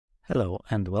Hello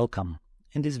and welcome.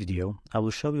 In this video, I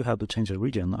will show you how to change the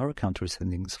region or country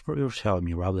settings for your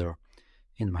Xiaomi router.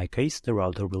 In my case, the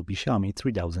router will be Xiaomi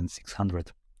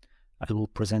 3600. I will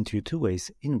present you two ways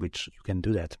in which you can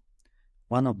do that.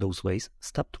 One of those ways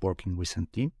stopped working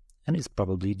recently and is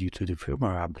probably due to the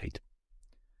firmware update.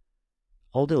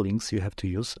 All the links you have to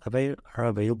use are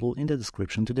available in the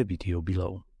description to the video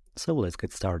below. So let's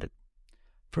get started.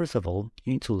 First of all,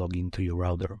 you need to log into your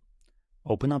router.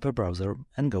 Open up a browser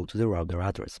and go to the router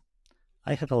address.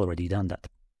 I have already done that.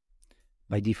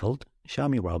 By default,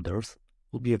 Xiaomi routers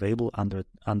will be available under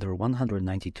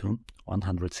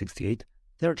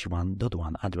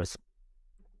 192.168.31.1 address.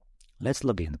 Let's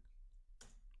log in.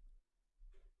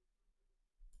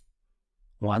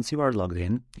 Once you are logged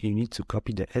in, you need to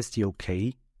copy the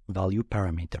STOK value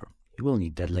parameter. You will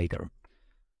need that later.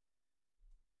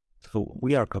 So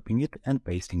we are copying it and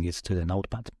pasting it to the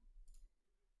notepad.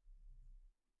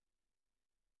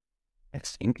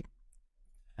 Next thing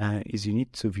is you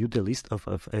need to view the list of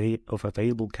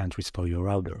available countries for your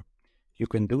router. You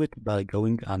can do it by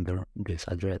going under this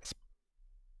address.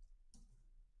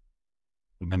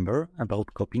 Remember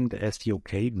about copying the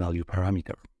STOK value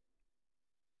parameter.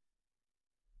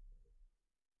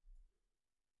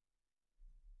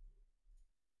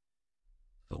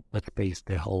 So let's paste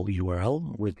the whole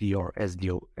URL with your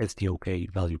STOK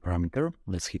value parameter.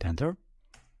 Let's hit enter.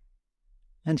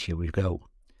 And here we go.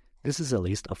 This is a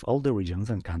list of all the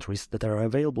regions and countries that are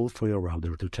available for your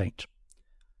router to change.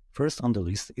 First on the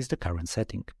list is the current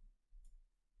setting.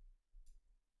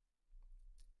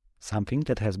 Something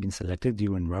that has been selected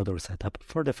during router setup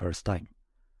for the first time.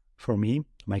 For me,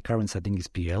 my current setting is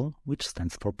PL, which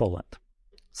stands for Poland.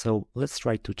 So let's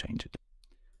try to change it.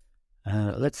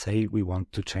 Let's say we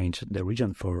want to change the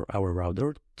region for our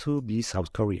router to be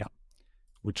South Korea,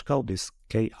 which code is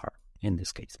KR in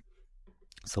this case.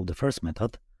 So the first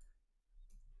method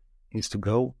is to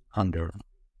go under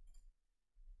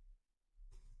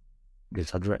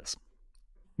this address.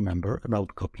 Remember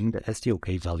about copying the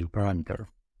STOK value parameter.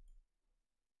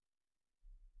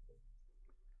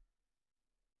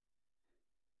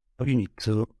 So you need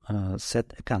to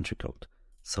set a country code.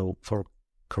 So for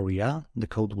Korea, the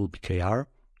code will be KR.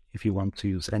 If you want to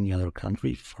use any other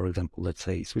country, for example, let's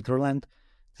say Switzerland,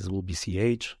 this will be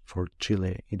CH. For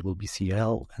Chile, it will be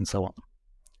CL, and so on.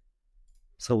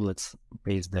 So let's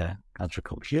paste the country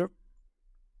code here.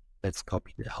 Let's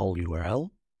copy the whole URL.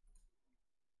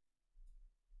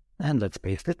 And let's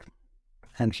paste it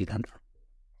and hit enter.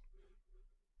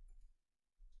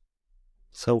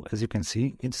 So as you can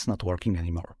see, it's not working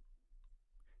anymore.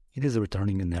 It is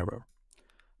returning an error.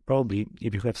 Probably,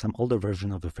 if you have some older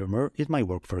version of the firmware, it might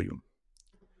work for you.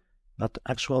 But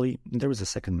actually, there is a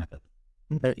second method.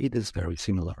 It is very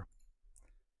similar.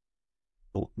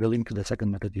 So the link to the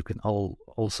second method you can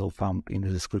also find in the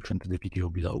description to the video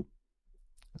below.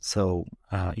 So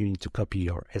you need to copy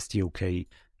your STOK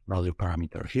value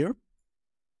parameter here.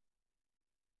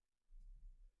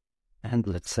 And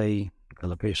let's say the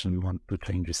location we want to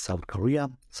change is South Korea.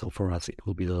 So for us, it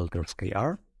will be the letters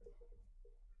KR.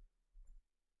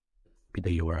 Be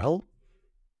the URL.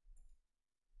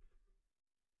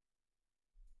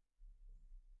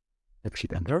 Let's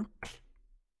hit enter.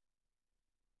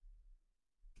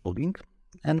 Loading,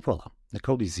 and voila, the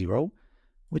code is 0,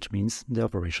 which means the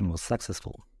operation was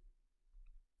successful.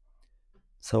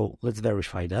 So let's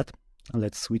verify that, and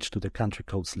let's switch to the country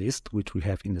codes list, which we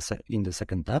have in the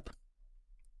second tab.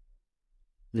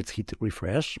 Let's hit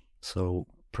refresh. So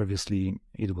previously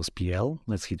it was PL.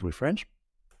 Let's hit refresh.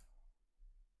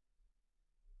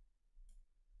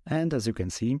 And as you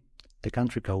can see, the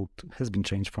country code has been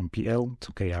changed from PL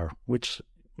to KR, which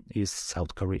is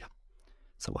South Korea.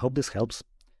 So I hope this helps.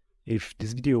 If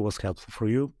this video was helpful for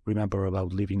you, remember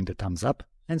about leaving the thumbs up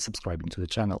and subscribing to the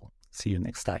channel. See you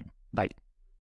next time. Bye.